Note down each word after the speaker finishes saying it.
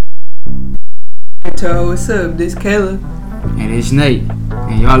What's up? This Kayla. And it's Nate.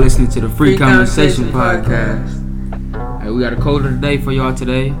 And y'all listening to the Free Conversation Podcast. Hey, we got a quote of the day for y'all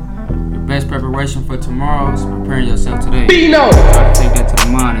today. The best preparation for tomorrow is preparing yourself today. Y'all gotta take that to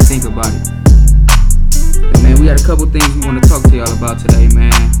the mind and think about it. And man, we got a couple things we want to talk to y'all about today,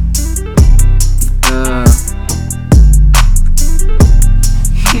 man.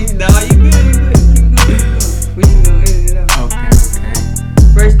 Nah, you good. We just gonna edit it out. Okay.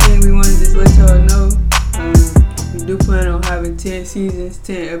 First thing we want to just let y'all know, we do plan on having 10 seasons,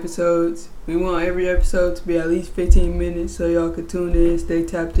 10 episodes. We want every episode to be at least 15 minutes so y'all can tune in, stay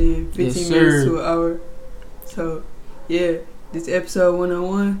tapped in, 15 minutes to an hour. So, yeah, this episode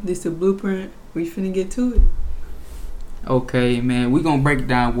 101, this the blueprint. We finna get to it. Okay, man, we gonna break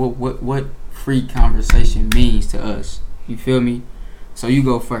down what free conversation means to us. You feel me? So you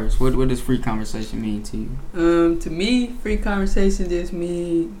go first. What does free conversation mean to you? To me, free conversation just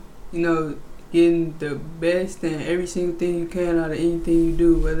means, getting the best and every single thing you can out of anything you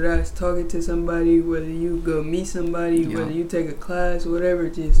do. Whether that's talking to somebody, whether you go meet somebody, whether you take a class, whatever.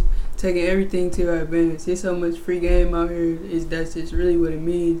 Just taking everything to your advantage. There's so much free game out here. That's just really what it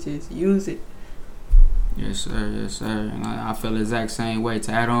means. Just use it. Yes, sir. And I feel the exact same way.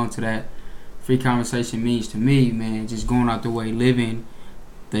 To add on to that, free conversation means to me, man, just going out the way, living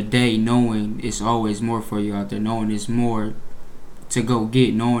the day knowing it's always more for you out there, knowing it's more to go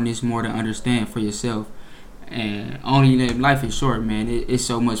get, knowing it's more to understand for yourself. And only life is short, man. It's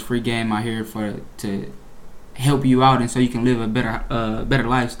so much free game out here to help you out and so you can live a better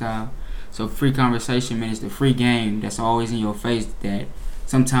lifestyle. So free conversation, man, is the free game that's always in your face that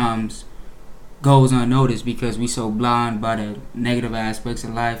sometimes goes unnoticed because we so blind by the negative aspects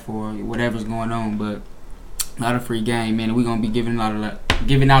of life or whatever's going on. But a lot of free game, man, and we're gonna be giving out a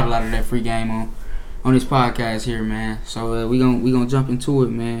lot of that free game on this podcast here, man. So we gonna jump into it,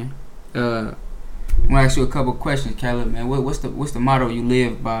 man. I'm gonna ask you a couple questions, Caleb, man. What's the motto you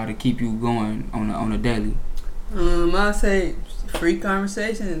live by to keep you going on a daily? I'd say free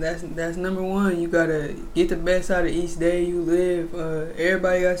conversation. That's number one. You gotta get the best out of each day you live.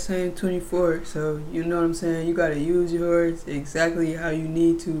 Everybody got the same 24, so you know what I'm saying. You gotta use yours exactly how you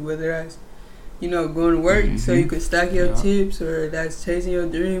need to. Whether that's going to work so you can stack your chips, or that's chasing your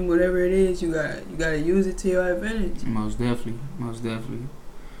dream. Whatever it is, you gotta use it to your advantage. Most definitely.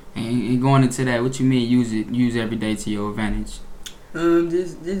 And going into that, what you mean use every day to your advantage?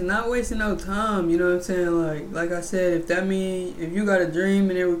 Just not wasting no time. You know what I'm saying? Like I said, if you got a dream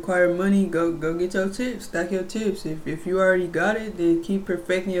and it require money, go get your chips, stack your chips. If you already got it, then keep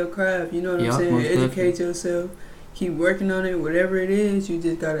perfecting your craft. You know what I'm saying? Educate yourself, keep working on it. Whatever it is, you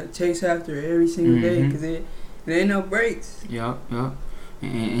just gotta chase after it every single day, because it ain't no breaks. Yup.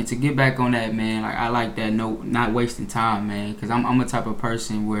 And to get back on that, man, I like that. Not wasting time, man, because I'm a type of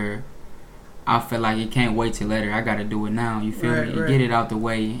person where I feel like it can't wait till later. I gotta do it now. You feel me? Right. Get it out the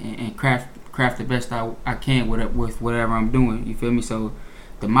way and craft the best I can with whatever I'm doing. You feel me? So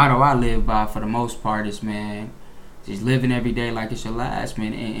the motto I live by for the most part is, man, just living every day like it's your last,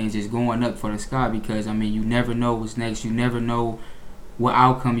 man, and just going up for the sky, because you never know what's next. You never know what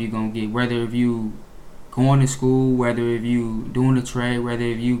outcome you're gonna get. Whether if you going to school, whether if you doing a trade, whether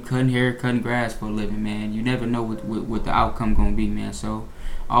if you cutting hair, cutting grass for a living, man, you never know what the outcome gonna be, man. So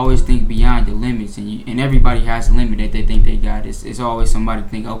always think beyond your limits, and everybody has a limit that they think they got. It's always somebody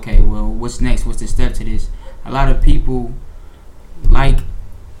think, okay, well, what's next? What's the step to this? A lot of people like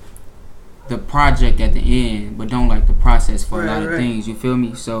the project at the end, but don't like the process for a lot of things. You feel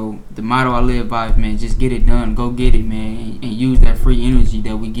me? So the motto I live by is, man, just get it done. Go get it, man, and use that free energy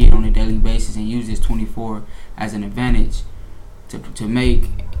that we get on a daily basis, and use this 24 as an advantage to make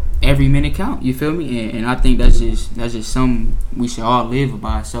every minute count. You feel me? And I think that's just something we should all live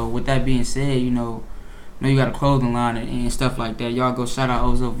by. So with that being said, you got a clothing line and stuff like that. Y'all go shout out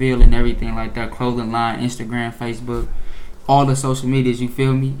Ozoville and everything like that. Clothing line, Instagram, Facebook, all the social medias. You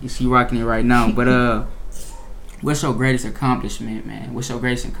feel me? She rocking it right now. But what's your greatest accomplishment, man? What's your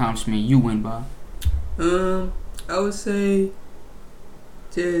greatest accomplishment you win by? I would say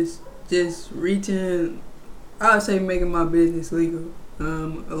just reaching. I would say making my business legal.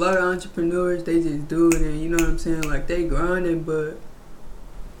 A lot of entrepreneurs, they just do it, and you know what I'm saying, like they grinding, but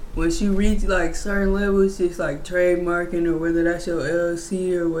once you reach like certain levels, just like trademarking, or whether that's your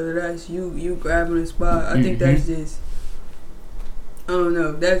LLC, or whether that's you grabbing a spot, I think that's just, I don't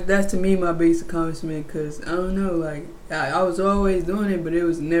know, that's to me my biggest accomplishment, because I don't know, like I was always doing it, but it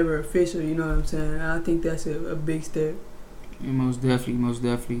was never official, you know what I'm saying. And I think that's a big step. Yeah, most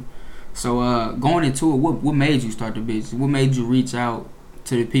definitely. So going into it, what made you start the business? What made you reach out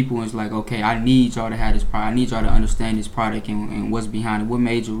to the people and was like, okay, I need y'all to have this product. I need y'all to understand this product and what's behind it? What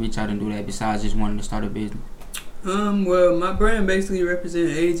made you reach out and do that besides just wanting to start a business? Well, my brand basically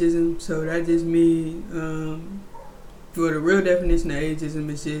represents ageism, so that just means, well, the real definition of ageism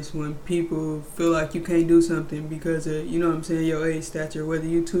is just when people feel like you can't do something because of, you know what I'm saying, your age stature, whether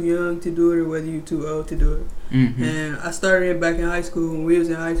you too young to do it or whether you too old to do it. Mm-hmm. And I started it back in high school when we was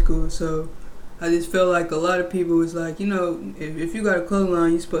in high school, so I just felt like a lot of people was like, you know, if you got a clothing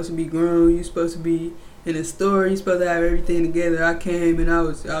line, you're supposed to be grown, you're supposed to be in a store, you're supposed to have everything together. I came and I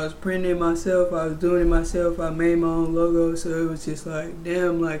was printing it myself, I was doing it myself, I made my own logo, so it was just like,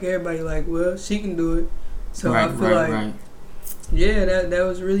 damn, like everybody like, well, she can do it. So I feel yeah, that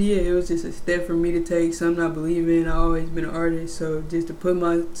was really it. It was just a step for me to take, something I believe in. I've always been an artist, so just to put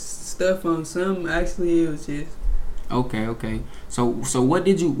my stuff on something, actually, it was just. Okay. So what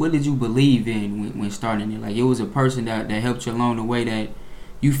did you believe in when starting it? Like, it was a person that helped you along the way that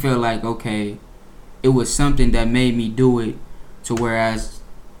you felt like, okay, it was something that made me do it, to whereas,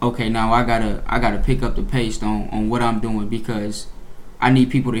 okay, now I gotta pick up the pace on what I'm doing because I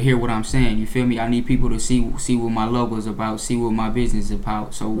need people to hear what I'm saying. You feel me? I need people to see what my logo is about, see what my business is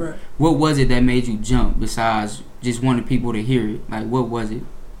about. So right. What was it that made you jump besides just wanting people to hear it? Like, what was it?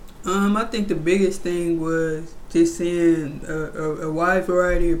 I think the biggest thing was just seeing a wide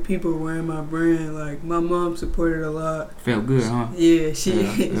variety of people wearing my brand. Like, my mom supported a lot. Felt good, huh? Yeah,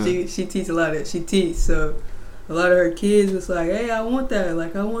 she teach a lot. She teach, so a lot of her kids was like, hey, I want that.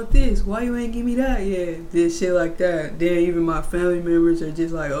 Like, I want this. Why you ain't give me that? Yeah, did shit like that. Then even my family members are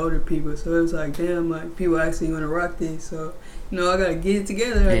just like older people. So it was like, damn, like people actually want to rock this. So, you know, I got to get it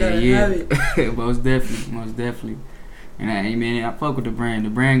together. I got to have it. Most definitely. And I fuck with the brand. The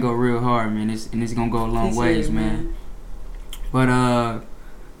brand go real hard, man. It's going to go a long ways, man. But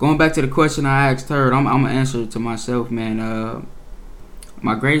going back to the question I asked her, I'm going to answer it to myself, man.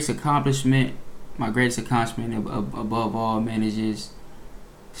 My greatest accomplishment above all, man, is just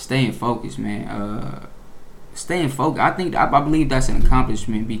staying focused, man. Staying focused. I believe that's an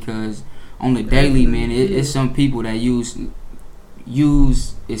accomplishment because on the daily, man, it's some people that use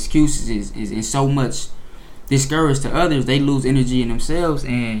excuses and so much discouraged to others, they lose energy in themselves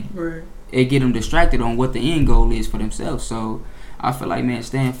and it get them distracted on what the end goal is for themselves. So I feel like, man,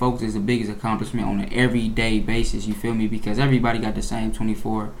 staying focused is the biggest accomplishment on an everyday basis, you feel me? Because everybody got the same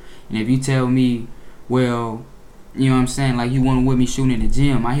 24. And if you tell me, well, you know what I'm saying, like you want with me shooting in the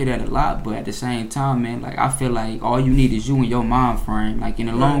gym, I hear that a lot. But at the same time, man, like I feel like all you need is you and your mind frame. Like in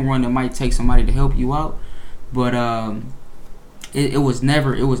the long run, it might take somebody to help you out. But it was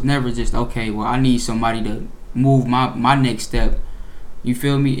never just, okay, well, I need somebody to move my next step. You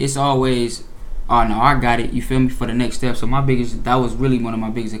feel me? It's always, oh no, I got it. You feel me? For the next step. So that was really one of my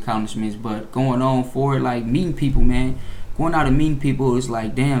biggest accomplishments. But going on forward, like meeting people, man, going out and meeting people, it's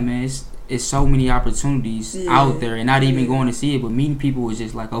like, damn, man, it's so many opportunities out there, and not even going to see it, but meeting people is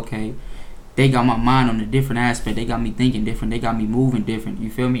just like, okay, they got my mind on a different aspect. They got me thinking different. They got me moving different. You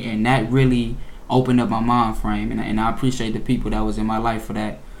feel me? And that really opened up my mind frame, and I appreciate the people that was in my life for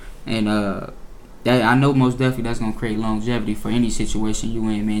that. And that I know most definitely that's gonna create longevity for any situation you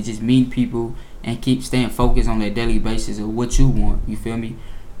in, man. Just meeting people and keep staying focused on that daily basis of what you want. You feel me?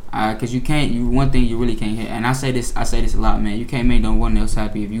 Cause one thing you really can't hit, and I say this a lot, man. You can't make no one else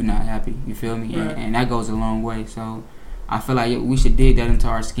happy if you're not happy. You feel me? Right. And that goes a long way. So I feel like we should dig that into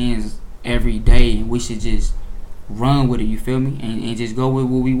our skins every day, and we should just run with it. You feel me? And just go with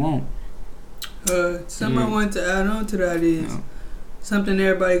what we want. Something I wanted to add on to that is something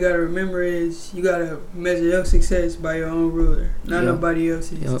everybody gotta remember is you gotta measure your success by your own ruler, not nobody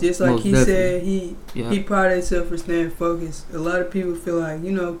else's. Just like most he definitely said, he prided himself for staying focused. A lot of people feel like,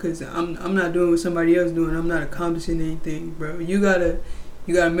 you know, because I'm not doing what somebody else doing, I'm not accomplishing anything, bro. You gotta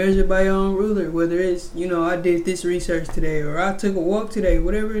measure by your own ruler. Whether it's, you know, I did this research today, or I took a walk today,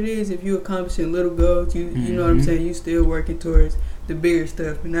 whatever it is. If you accomplishing little goals, you know what I'm saying, you still working towards the bigger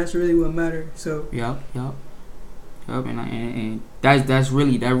stuff, and that's really what matters. So and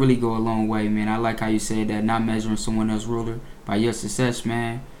that really go a long way, man. I like how you said that, not measuring someone else's ruler by your success,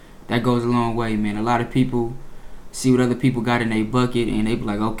 man. That goes a long way, man. A lot of people see what other people got in their bucket and they be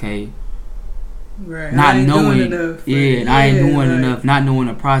like, okay, not knowing, I ain't doing enough, not knowing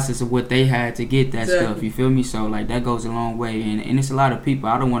the process of what they had to get that stuff. You feel me? So like that goes a long way, and it's a lot of people.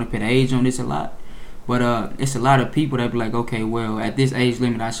 I don't want to put age on this a lot. But it's a lot of people that be like, okay, well, at this age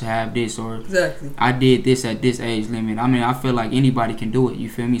limit, I should have this, or I did this at this age limit. I mean, I feel like anybody can do it. You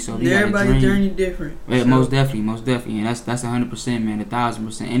feel me? So everybody's journey different. Yeah, most definitely, and that's 100%, man,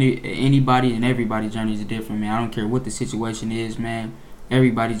 1,000%. Anybody and everybody's journey is different, man. I don't care what the situation is, man.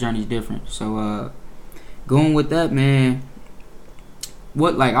 Everybody's journey is different. So going with that, man,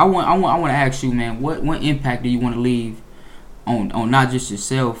 what like I want to ask you, man, what impact do you want to leave on not just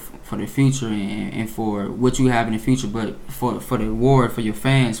yourself for the future and for what you have in the future, but for the award, for your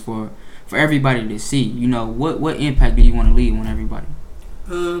fans, for everybody to see? You know, what impact do you want to leave on everybody?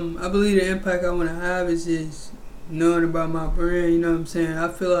 I believe the impact I want to have is just knowing about my brand. You know what I'm saying? I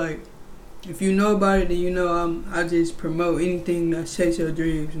feel like if you know about it, then you know I just promote anything that chase your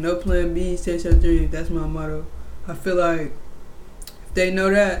dreams. No plan B, chase your dreams. That's my motto. I feel like if they know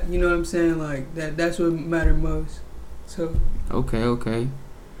that, you know what I'm saying, like that's what matters most. So okay.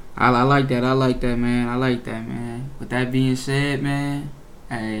 I like that. I like that, man. With that being said, man,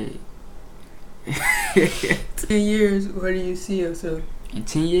 hey. 10 years, where do you see yourself? In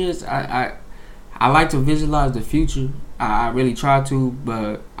 10 years, I like to visualize the future. I really try to,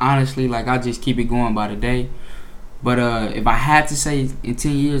 but honestly, like, I just keep it going by the day. But if I had to say in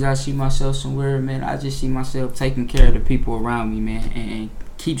 10 years I see myself somewhere, man, I just see myself taking care of the people around me, man, and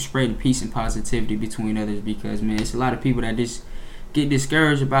keep spreading peace and positivity between others, because, man, it's a lot of people that just get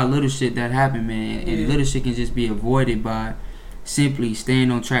discouraged about little shit that happen, man, and little shit can just be avoided by simply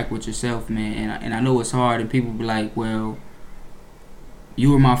staying on track with yourself, man. And I know it's hard, and people be like, well, you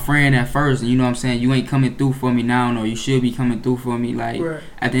were my friend at first, and you know what I'm saying, you ain't coming through for me now, or you should be coming through for me. Like, right.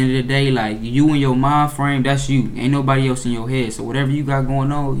 At the end of the day, like, you and your mind frame, that's you. Ain't nobody else in your head. So whatever you got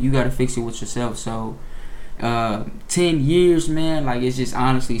going on, you got to fix it with yourself. So 10 years, man, like, it's just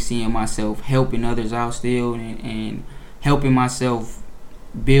honestly seeing myself helping others out still, and helping myself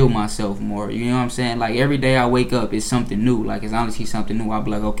build myself more. You know what I'm saying? Like, every day I wake up, it's something new. Like, it's honestly something new. I'll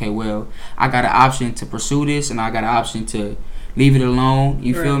be like, okay, well, I got an option to pursue this, and I got an option to leave it alone.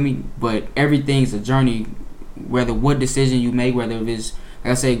 You feel me? But everything's a journey. Whether what decision you make, whether it's,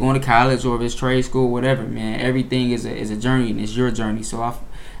 like I say, going to college or if it's trade school, whatever, man, everything is a journey, and it's your journey. So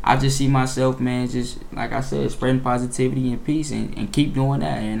I just see myself, man, just like I said, spreading positivity and peace, and keep doing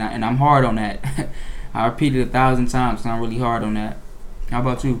that. And I'm hard on that. I repeat it 1,000 times. So I'm really hard on that. How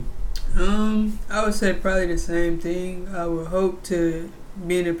about you? I would say probably the same thing. I would hope to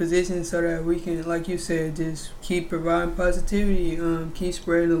be in a position so that we can, like you said, just keep providing positivity, keep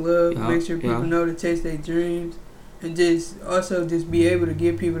spreading the love, make sure people know to chase their dreams, and just also just be able to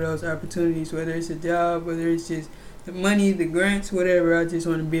give people those opportunities, whether it's a job, whether it's just the money, the grants, whatever. I just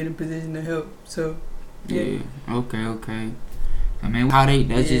want to be in a position to help. So yeah. Okay. I mean, how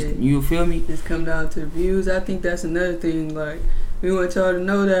that's just, you feel me? Just come down to the views. I think that's another thing. Like, we want y'all to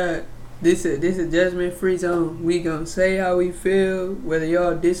know that this a judgment-free zone. We gonna say how we feel, whether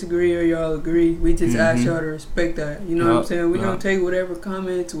y'all disagree or y'all agree. We just ask y'all to respect that. You know what I'm saying? We gonna take whatever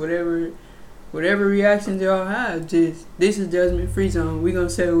comments, whatever reactions y'all have. Just, this is judgment-free zone. We gonna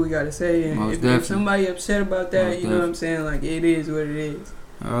say what we gotta say, and if somebody upset about that, you know what I'm saying? Like, it is what it is.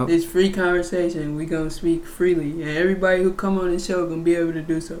 It's free conversation. We gonna speak freely, and everybody who come on this show gonna be able to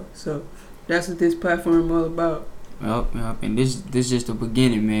do so. So that's what this platform all about. Yep. And this just the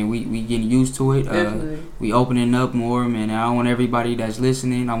beginning, man. We getting used to it. Definitely. We opening up more, man. I want everybody that's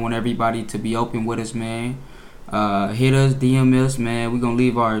listening, I want everybody to be open with us, man. Hit us, DM us, man. We gonna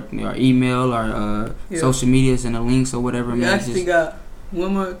leave our email, our social medias, and the links or whatever. We actually got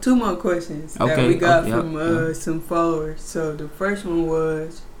two more questions that we got from some followers. So the first one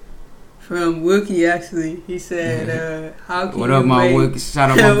was from Wookie. Actually, he said, "How can what up, my Wookie? Shout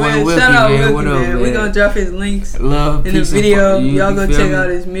out my boy Wookie, shout out man. Wookie, What up, man? We gonna drop his links in the video. Y'all go check out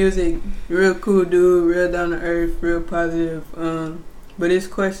his music. Real cool dude, real down to earth, real positive. But his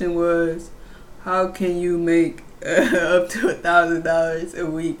question was, how can you make up to $1,000 a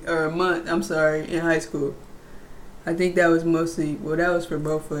week or a month? I'm sorry, in high school. I think that was mostly, that was for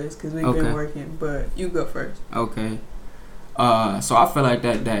both of us because we've been working. But you go first. Okay. So I feel like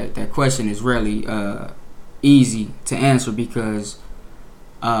that question is really easy to answer, because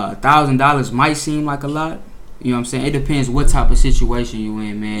 $1,000 might seem like a lot. You know what I'm saying? It depends what type of situation you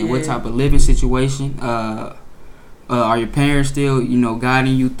in, man. What type of living situation. Are your parents still,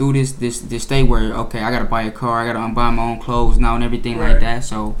 guiding you through this state where, okay, I gotta buy a car, I gotta buy my own clothes now and everything like that.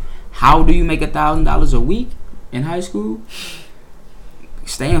 So how do you make $1,000 a week in high school?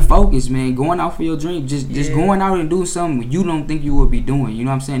 Staying focused, man. Going out for your dream. Just going out and doing something you don't think you would be doing. You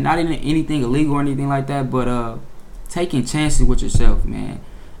know what I'm saying? Not in anything illegal or anything like that, but taking chances with yourself, man.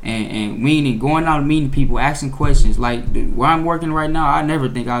 And meaning going out and meeting people, asking questions. Like where I'm working right now, I never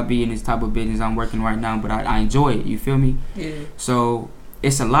think I'd be in this type of business I'm working right now, but I enjoy it. You feel me? Yeah. So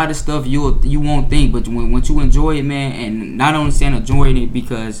it's a lot of stuff you won't think, but once you enjoy it, man, and not only saying enjoying it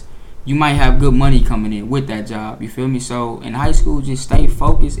because you might have good money coming in with that job. You feel me? So in high school, just stay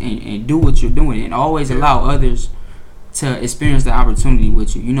focused and do what you're doing, and always allow others to experience the opportunity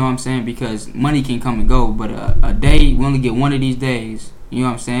with you. You know what I'm saying? Because money can come and go, but a day, we only get one of these days. You know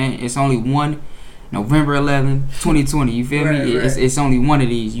what I'm saying? It's only one, November 11th, 2020. You feel me? Right. It's only one of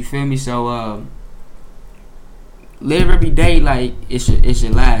these. You feel me? So live every day like it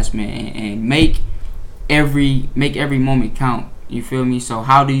should last, man, and make every moment count. You feel me? So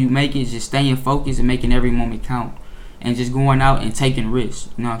how do you make it? Just staying focused and making every moment count, and just going out and taking risks.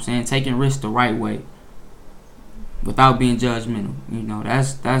 You know what I'm saying? Taking risks the right way, without being judgmental. You know,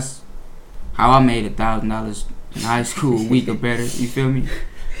 that's how I made $1,000 in high school, a week or better. You feel me?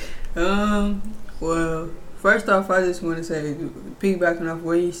 Well, first off, I just want to say, piggybacking off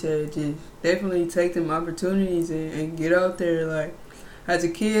what you said, just definitely take them opportunities and get out there. Like, as a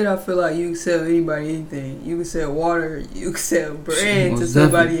kid, I feel like you can sell anybody anything. You can sell water, you can sell bread to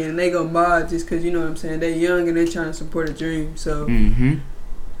somebody, and they gonna buy it just because, you know what I'm saying, they young and they trying to support a dream. So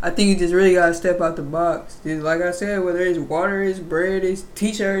I think you just really gotta step out the box. Just like I said, whether it's water, it's bread, it's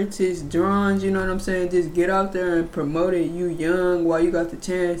t-shirts, it's drawings, you know what I'm saying? Just get out there and promote it. You young while you got the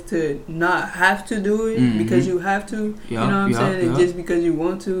chance to not have to do it because you have to. You know what I'm saying? And just because you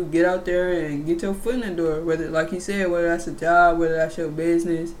want to, get out there and get your foot in the door. Whether, like you said, whether that's a job, whether that's your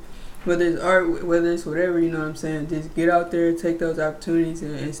business, whether it's art, whether it's whatever, you know what I'm saying? Just get out there, take those opportunities,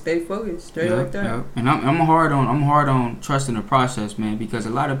 and stay focused, straight like that. Yeah. And I'm hard on trusting the process, man, because a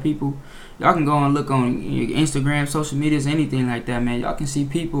lot of people, y'all can go and look on Instagram, social medias, anything like that, man. Y'all can see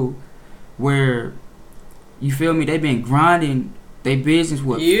people where, you feel me, they've been grinding their business,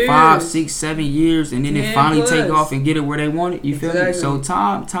 5, 6, 7 years, and then they finally take off and get it where they want it. You feel me? So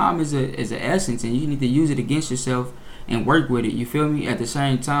time is an essence, and you need to use it against yourself and work with it, you feel me, at the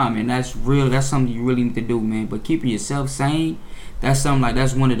same time. And that's something you really need to do, man. But keeping yourself sane, that's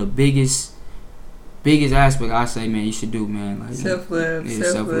one of the biggest aspects I say, man, you should do, man. Like, self-love.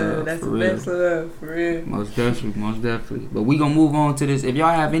 That's the best love, for real. Most definitely. But we gonna move on to this. If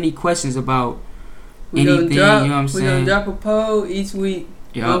y'all have any questions about anything, you know what I'm saying, we're gonna drop a poll each week.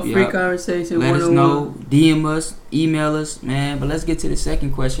 Free conversation. Let us know, DM us, email us, man. But let's get to the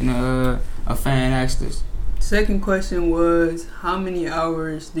second question a fan asked us. Second question was, how many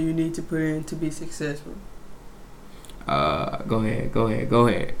hours do you need to put in to be successful? Go ahead. Go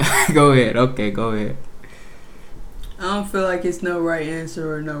ahead. Okay, go ahead. I don't feel like it's no right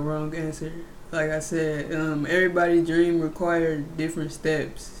answer or no wrong answer. Like I said, everybody's dream requires different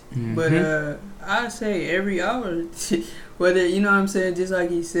steps. But I say every hour. Whether, you know what I'm saying, just like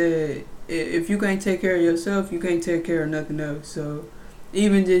he said, if you can't take care of yourself, you can't take care of nothing else. So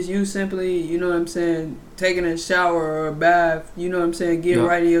even just you simply, you know what I'm saying, taking a shower or a bath, you know what I'm saying, getting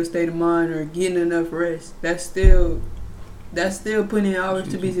right in your state of mind or getting enough rest, that's still putting in hours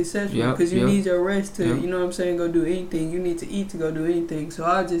to be successful, because you need your rest to, you know what I'm saying, go do anything. You need to eat to go do anything. So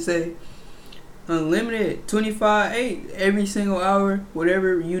I'll just say unlimited, 25/8 every single hour,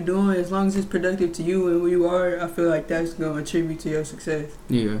 whatever you doing, as long as it's productive to you and who you are, I feel like that's going to attribute to your success.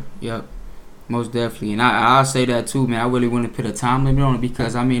 Most definitely. And I'll say that too, man. I really wouldn't put a time limit on it,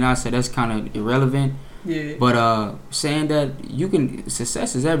 because I say that's kind of irrelevant. Yeah. But saying that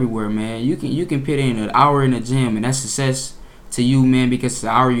success is everywhere, man. You can put in an hour in the gym, and that's success to you, man, because it's an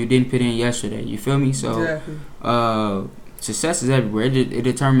hour you didn't put in yesterday. You feel me? So exactly. Success is everywhere. It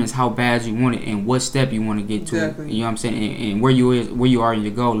determines how bad you want it and what step you want to get to. Exactly. You know what I'm saying? And where you are in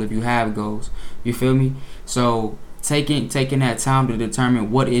your goal, if you have goals. You feel me? So taking that time to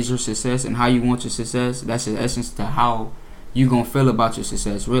determine what is your success and how you want your success, that's the essence to how you gonna feel about your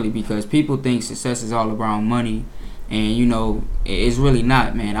success, really. Because people think success is all around money, and you know it's really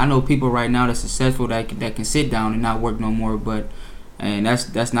not, man. I know people right now that's successful that can sit down and not work no more, and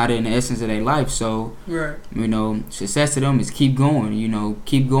that's not in the essence of their life. So right, you know, success to them is keep going,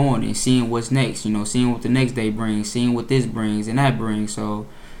 and seeing what's next, seeing what the next day brings, seeing what this brings and that brings. So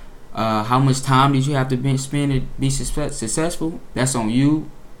how much time did you have to spend to be successful? That's on you.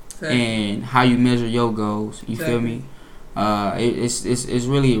 Exactly. And how you measure your goals. You feel me? It's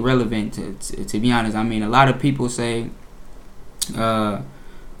really irrelevant to be honest. I mean, a lot of people say, well,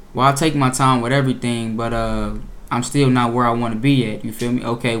 I take my time with everything, but I'm still not where I want to be at. You feel me?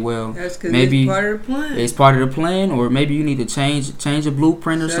 Okay, well, maybe it's part of the plan. It's part of the plan, or maybe you need to change a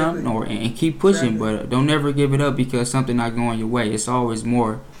blueprint or something, and keep pushing. But don't never give it up because something not going your way. It's always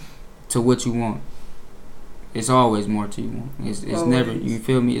more to what you want. It's always more to you want. It's never. You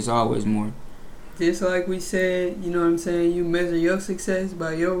feel me? It's always more. Just like we said, you know what I'm saying, you measure your success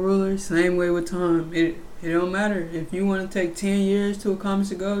by your ruler. Same way with time. It don't matter. If you want to take 10 years to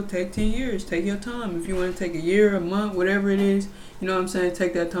accomplish a goal, take 10 years. Take your time. If you want to take a year, a month, whatever it is, you know what I'm saying,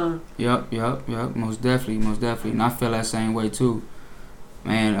 take that time. Yep. Most definitely. And I feel that same way too,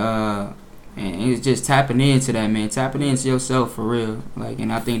 man. And And it's just tapping into that, man. Tapping into yourself for real. Like,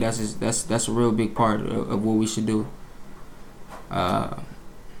 and I think that's a real big part of what we should do. But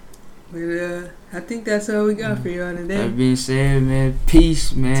I think that's all we got for y'all today. That being said, man,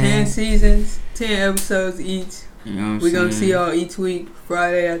 peace, man. 10 seasons, 10 episodes each. You know what we're going to see y'all each week,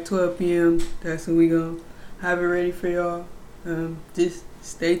 Friday at 12 p.m. That's when we're going to have it ready for y'all. Just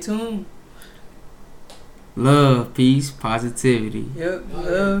stay tuned. Love, peace, positivity. Yep,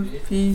 love, peace.